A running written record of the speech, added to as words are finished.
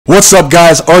What's up,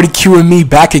 guys? Already QME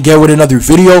back again with another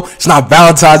video. It's not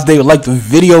Valentine's Day, but like the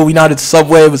video, we not at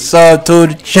Subway. What's up to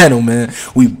the channel, man?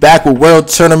 We back with World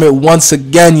Tournament once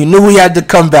again. You knew we had to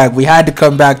come back. We had to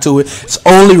come back to it. It's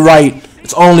only right.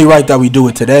 It's only right that we do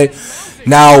it today.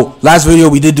 Now, last video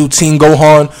we did do Team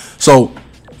Gohan, so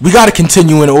we got to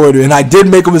continue in order. And I did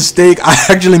make a mistake. I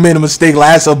actually made a mistake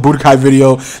last Budokai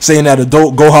video saying that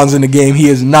adult Gohan's in the game. He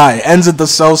is not. It ends at the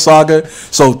Cell Saga.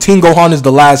 So Team Gohan is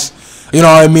the last. You know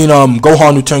what I mean?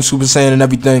 Gohan who turned Super Saiyan and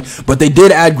everything. But they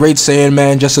did add Great Saiyan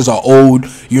Man just as an ode.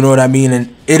 You know what I mean?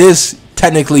 And it is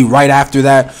technically right after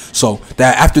that. So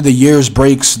that after the years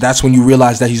breaks, that's when you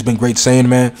realize that he's been Great Saiyan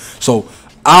Man. So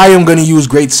I am going to use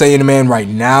Great Saiyan Man right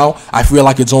now. I feel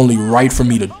like it's only right for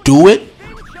me to do it.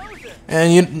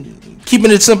 And keeping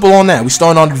it simple on that. We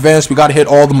starting on advanced. We got to hit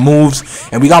all the moves.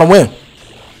 And we got to win.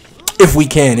 If we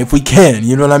can.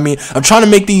 You know what I mean? I'm trying to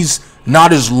make these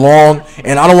not as long,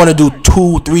 and I don't want to do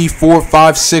 2, 3, 4,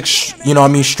 5, 6, you know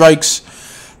what I mean, strikes.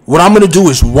 What I'm going to do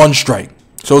is one strike.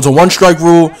 So it's a one strike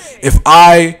rule.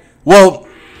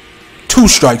 Two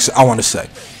strikes, I want to say.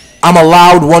 I'm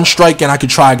allowed one strike and I can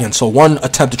try again. So one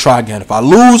attempt to try again. If I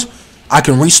lose, I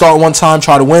can restart one time,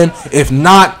 try to win. If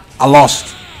not, I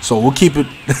lost. So we'll keep it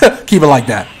keep it like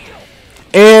that.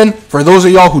 And for those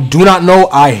of y'all who do not know,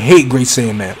 I hate Great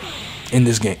Saiyan Man in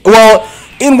this game. Well,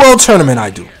 in World Tournament I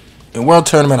do.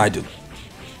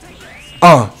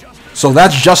 So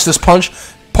that's Justice Punch.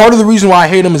 Part of the reason why I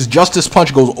hate him is Justice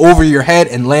Punch goes over your head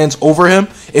and lands over him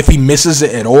if he misses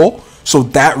it at all. So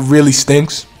that really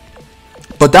stinks.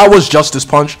 But that was Justice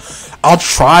Punch. I'll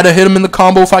try to hit him in the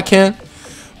combo if I can.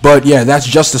 But yeah, that's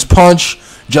Justice Punch,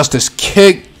 Justice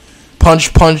Kick,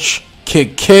 Punch, Punch,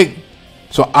 Kick, Kick.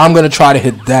 So I'm going to try to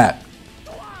hit that.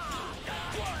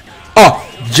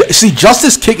 See,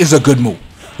 Justice Kick is a good move.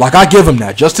 Like, I give him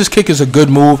that. Justice Kick is a good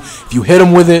move. If you hit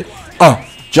him with it,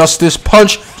 Justice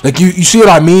Punch. Like, you see what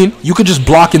I mean? You could just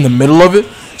block in the middle of it.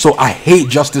 So, I hate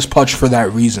Justice Punch for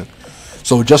that reason.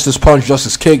 So, Justice Punch,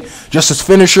 Justice Kick, Justice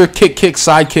Finisher, Kick, Kick,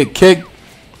 Side Kick, Kick.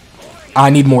 I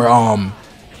need more,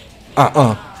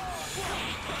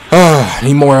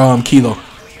 need more, Kilo.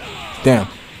 Damn.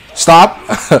 Stop.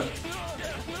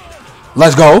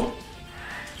 Let's go.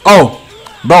 Oh.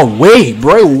 Bro, wait.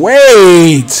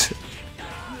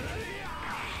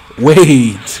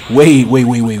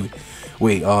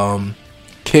 Wait,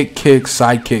 kick, kick,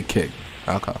 side kick, kick.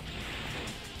 Okay.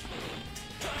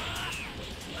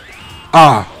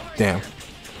 Damn.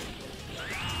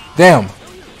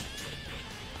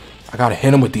 I gotta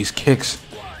hit him with these kicks.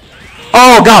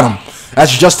 Oh, got him.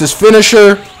 That's Justice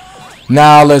Finisher.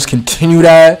 Now let's continue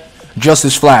that.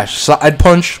 Justice Flash. Side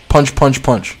punch, punch, punch,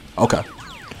 punch. Okay.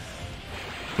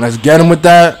 Let's get him with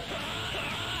that.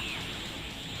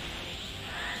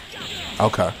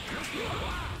 Okay.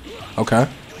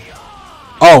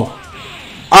 Oh,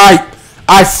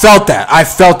 I felt that. I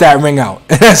felt that ring out.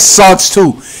 That sucks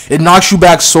too. It knocks you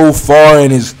back so far,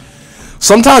 and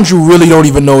sometimes you really don't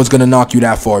even know it's gonna knock you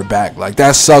that far back. Like,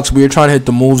 that sucks. We were trying to hit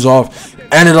the moves off.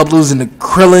 Ended up losing to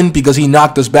Krillin because he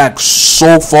knocked us back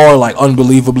so far, like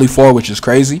unbelievably far, which is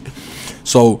crazy.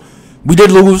 So we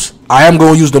did lose. I am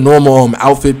going to use the normal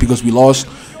outfit because we lost.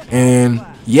 And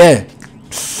yeah, it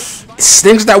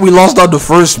stinks that we lost on the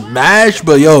first match,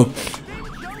 but yo,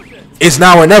 it's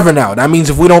now or never now. That means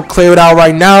if we don't clear it out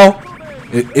right now,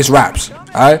 it's wraps.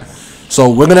 Alright, so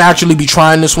we're gonna actually be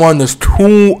trying this one. There's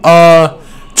two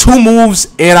moves,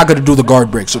 and I gotta do the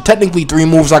guard break. So technically 3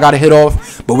 moves I gotta hit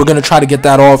off, but we're gonna try to get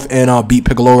that off and beat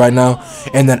Piccolo right now.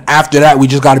 And then after that, we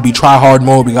just gotta be try hard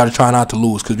mode. We gotta try not to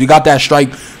lose because we got that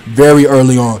strike very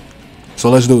early on. So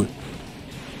let's do it.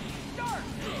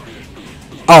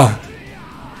 Oh,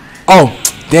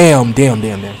 damn.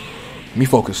 Let me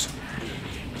focus.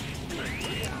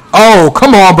 Oh,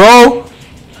 come on, bro.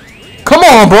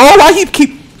 Why he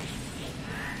keep?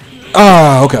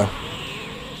 Okay.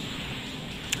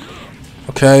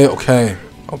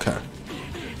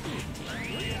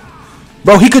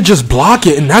 Bro, he could just block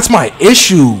it, and that's my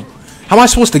issue. How am I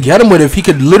supposed to get him with it if he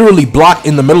could literally block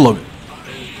in the middle of it?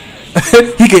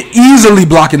 He could easily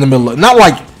block in the middle of it. Not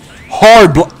like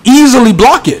hard block. Easily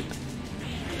block it.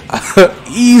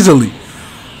 Easily.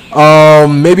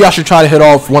 Maybe I should try to hit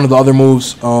off one of the other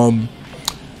moves.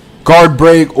 Guard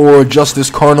break or Justice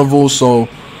Carnival. So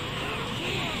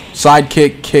side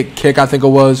kick, kick, kick, I think it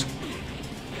was.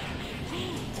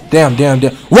 Damn.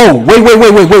 Whoa,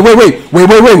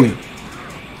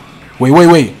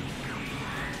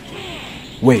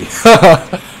 wait.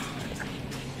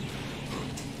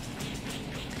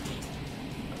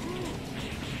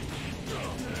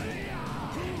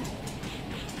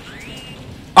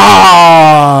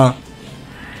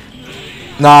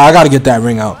 Nah, I gotta get that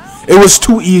ring out. It was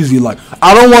too easy. Like,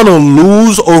 I don't want to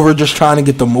lose over just trying to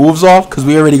get the moves off because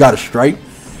we already got a strike.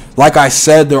 Like I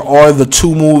said, there are the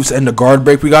 2 moves and the guard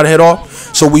break we gotta hit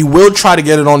off. So we will try to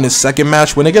get it on this second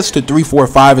match. When it gets to 3, 4,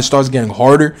 5, it starts getting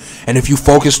harder. And if you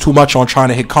focus too much on trying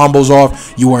to hit combos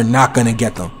off, you are not gonna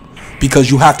get them. Because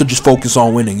you have to just focus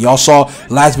on winning. Y'all saw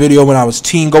last video when I was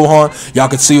Teen Gohan. Y'all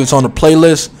could see it's on the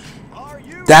playlist.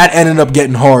 That ended up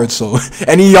getting hard. So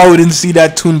any of y'all who didn't see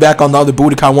that, tune back on the other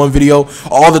Budokai 1 video.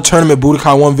 All the tournament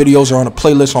Budokai 1 videos are on a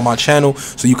playlist on my channel.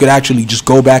 So you could actually just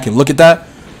go back and look at that.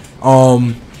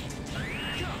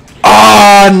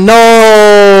 Ah,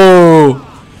 no!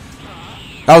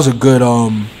 That was a good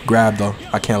grab though.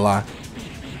 I can't lie.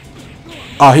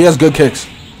 Oh, he has good kicks.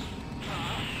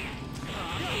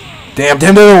 Damn,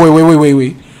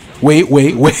 wait.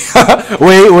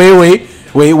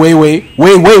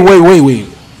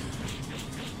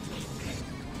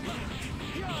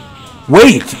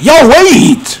 Wait, yo,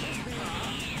 wait!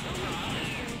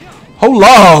 Hold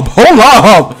up!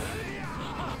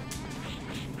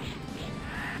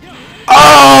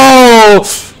 Oh!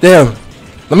 Damn.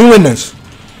 Let me win this.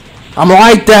 I'm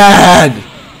like that!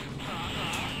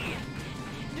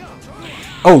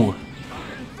 Oh.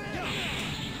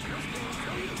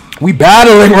 We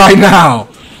battling right now.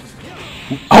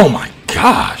 Oh my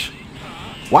gosh.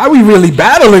 Why are we really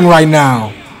battling right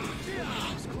now?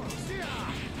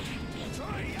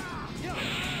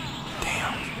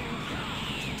 Damn.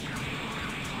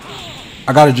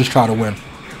 I gotta just try to win.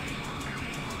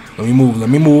 Let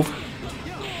me move.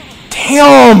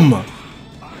 Damn!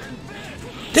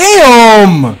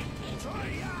 Damn!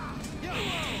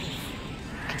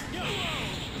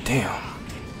 Damn.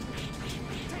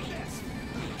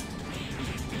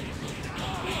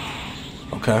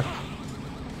 Okay.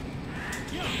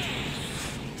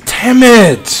 Damn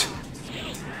it!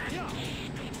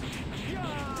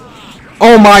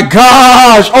 Oh my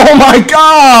gosh! Oh my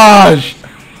gosh!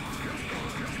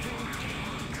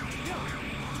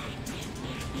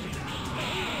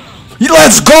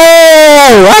 Let's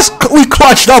go! We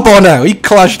clutched up on that. We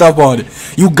clutched up on it.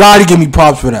 You gotta give me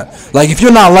props for that. Like, if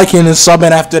you're not liking and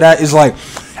subbing after that, it's like,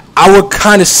 I would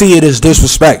kind of see it as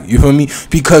disrespect. You feel me?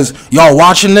 Because y'all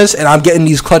watching this and I'm getting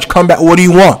these clutch comebacks. What do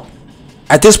you want?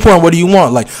 At this point, what do you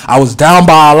want? Like, I was down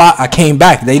by a lot. I came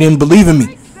back. They didn't believe in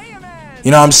me.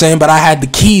 You know what I'm saying? But I had the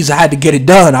keys. I had to get it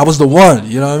done. I was the one.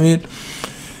 You know what I mean?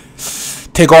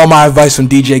 Take all my advice from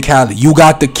DJ Khaled. You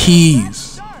got the keys.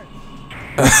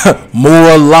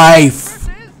 More life.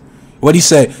 What'd he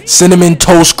say? Cinnamon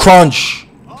Toast Crunch.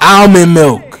 Almond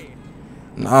milk.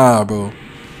 Nah, bro.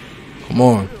 Come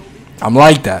on. I'm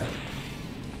like that.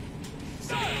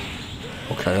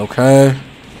 Okay.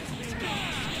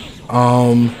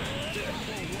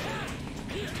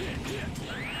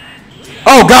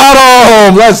 Oh, got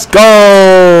him! Let's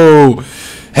go!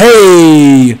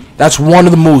 Hey! That's one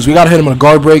of the moves. We gotta hit him on a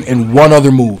guard break and one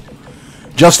other move.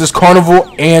 Justice Carnival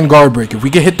and guard break. If we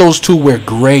can hit those 2, we're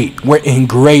great. We're in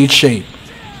great shape.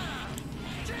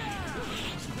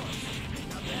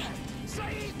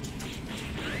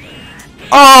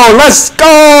 Oh, let's go!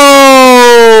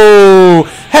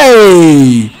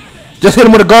 Hey! Just hit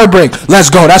him with a guard break. Let's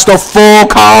go. That's the full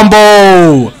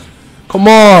combo. Come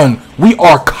on. We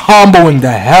are comboing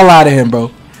the hell out of him,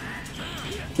 bro.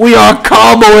 We are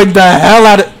comboing the hell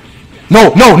out of...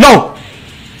 No.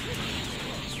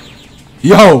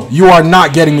 Yo, you are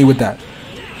not getting me with that.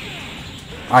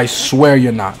 I swear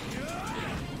you're not.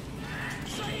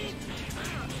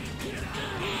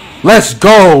 Let's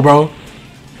go, bro.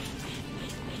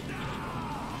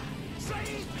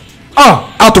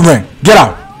 Oh, out the ring. Get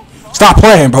out. Stop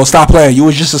playing, bro. Stop playing. You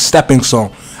was just a stepping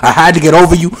stone. I had to get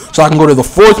over you so I can go to the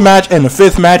 4th match and the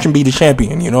 5th match and be the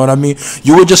champion. You know what I mean?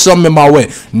 You were just something in my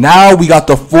way. Now we got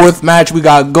the 4th match. We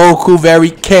got Goku.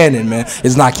 Very canon, man.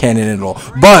 It's not canon at all.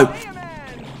 But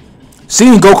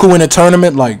seeing Goku in a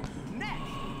tournament, like,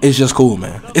 it's just cool,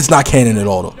 man. It's not canon at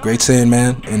all, though. Great Saiyan,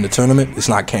 man, in the tournament, it's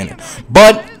not canon.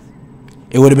 But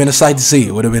it would have been a sight to see.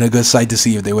 It would have been a good sight to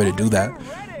see if they were to do that.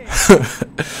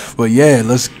 But yeah,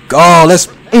 let's go.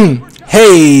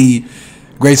 Hey,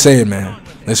 Great Saiyan, man.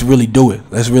 Let's really do it.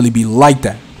 Let's really be like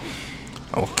that.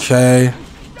 Okay.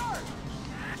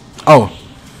 Oh.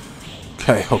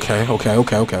 Okay.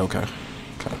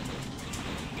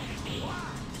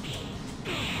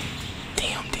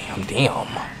 Damn.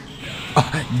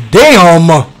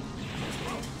 Damn.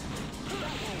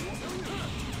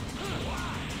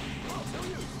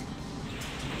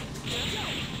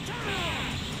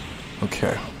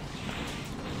 Okay.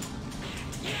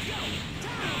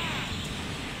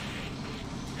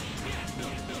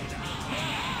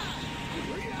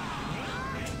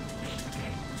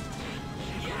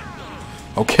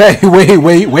 Okay, wait,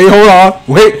 hold on.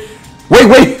 Wait,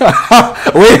 wait,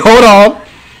 hold on.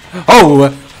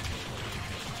 Oh.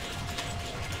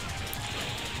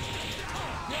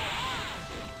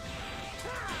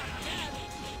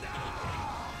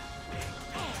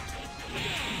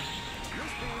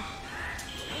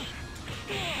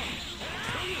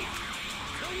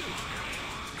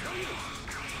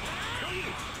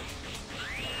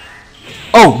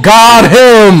 Oh, got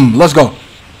him. Let's go.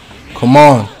 Come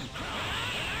on.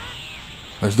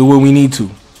 Let's do what we need to.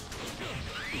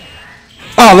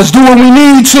 Oh, let's do what we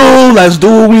need to. Let's do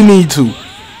what we need to.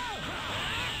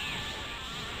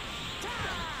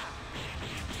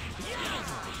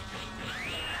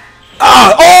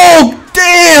 Ah, oh,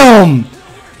 damn.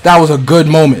 That was a good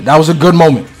moment. That was a good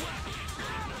moment.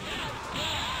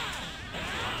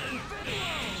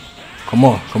 Come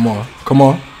on, come on, come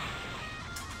on.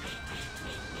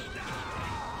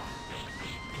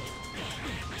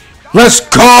 Let's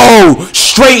go!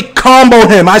 Straight combo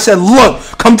him. I said, look,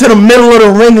 come to the middle of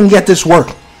the ring and get this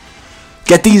work.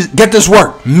 Get this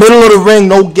work. Middle of the ring,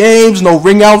 no games, no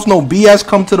ring outs, no BS.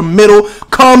 Come to the middle.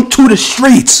 Come to the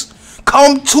streets.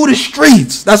 Come to the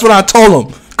streets. That's what I told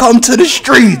him. Come to the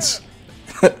streets.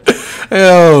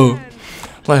 Yo,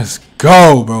 let's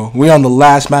go, bro. We on the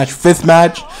last match, 5th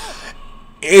match.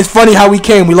 It's funny how we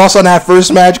came. We lost on that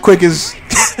first match, quick as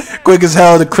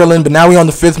hell to Krillin, but now we on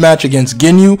the 5th match against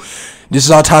Ginyu. This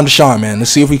is our time to shine, man.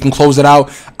 Let's see if we can close it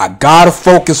out. I gotta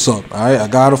focus up, all right? I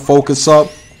gotta focus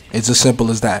up. It's as simple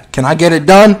as that. Can I get it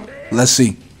done? Let's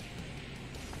see.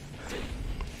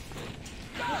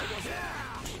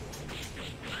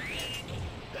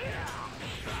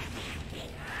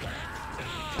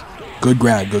 Good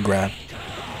grab, good grab.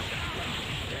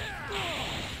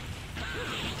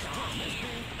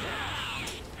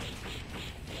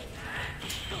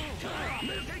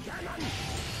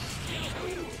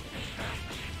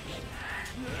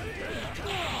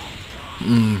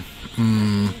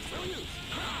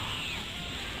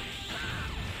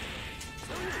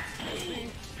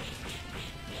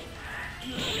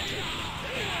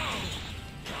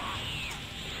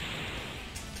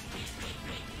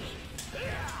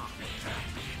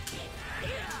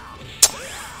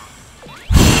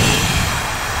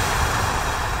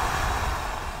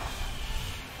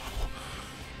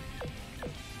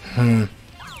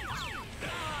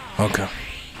 Okay.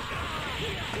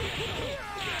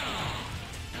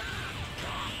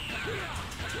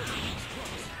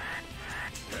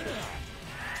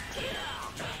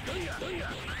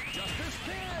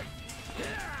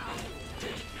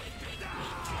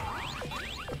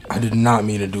 I did not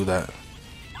mean to do that.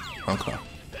 Okay.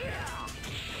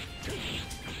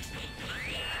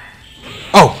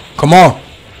 Oh, come on.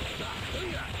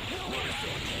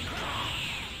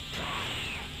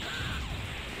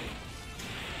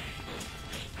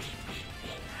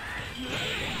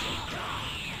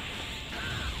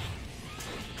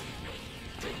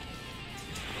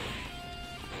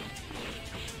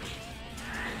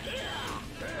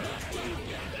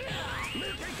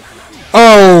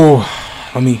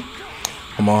 Oh, let me,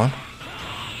 come on.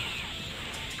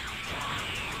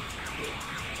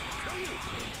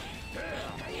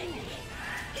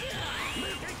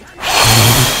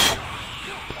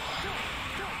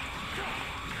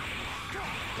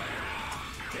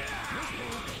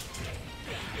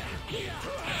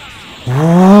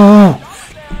 Ooh.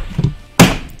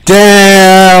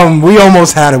 Damn, we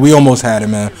almost had it. We almost had it,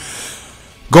 man.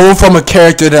 Going from a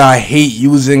character that I hate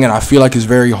using and I feel like is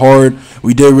very hard,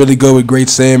 we did really good with Great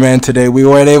Saiyaman today. We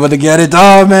weren't able to get it.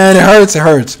 Oh, man, it hurts. It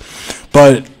hurts.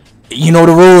 But you know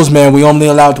the rules, man. We only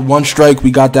allowed 1 strike.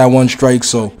 We got that 1 strike,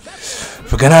 so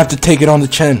we're going to have to take it on the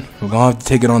chin. We're going to have to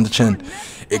take it on the chin.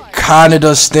 It kind of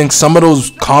does stink. Some of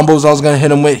those combos I was going to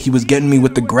hit him with, he was getting me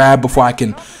with the grab before I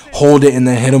can hold it and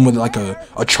then hit him with like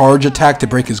a charge attack to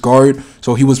break his guard.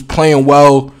 So he was playing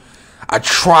well. I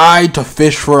tried to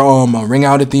fish for a ring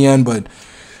out at the end, but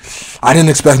I didn't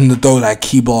expect him to throw that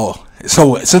key ball.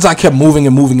 So since I kept moving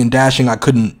and dashing, I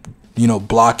couldn't, you know,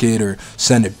 block it or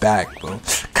send it back, bro.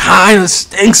 Kind of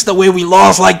stinks the way we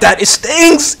lost like that. It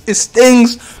stings. It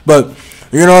stings. But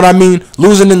you know what I mean?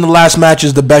 Losing in the last match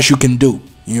is the best you can do.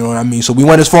 You know what I mean? So we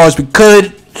went as far as we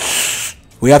could.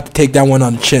 We have to take that one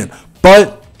on the chin.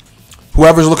 But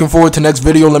whoever's looking forward to next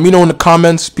video, let me know in the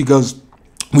comments, because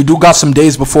we do got some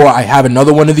days before I have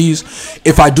another one of these.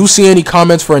 If I do see any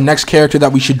comments for a next character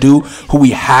that we should do who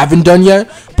we haven't done yet,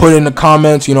 put it in the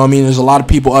comments. You know what I mean? There's a lot of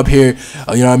people up here,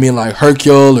 you know what I mean, like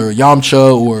Hercule or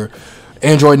Yamcha or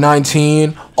Android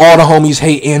 19. All the homies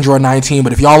hate Android 19,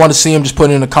 but if y'all want to see him, just put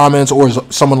it in the comments, or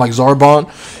someone like Zarbon.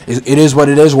 It is what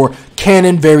it is. Or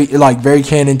Canon, very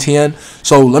Canon 10.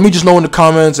 So let me just know in the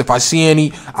comments. If I see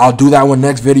any, I'll do that one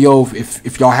next video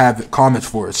if y'all have comments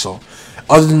for it. So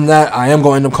other than that, I am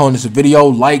going to end up calling this a video.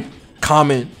 Like,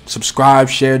 comment, subscribe,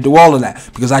 share, do all of that,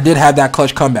 because I did have that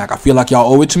clutch comeback. I feel like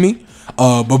y'all owe it to me.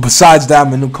 But besides that, I'm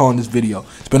going to call this video.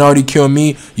 It's been already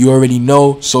QME. You already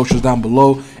know. Socials down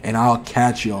below. And I'll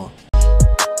catch y'all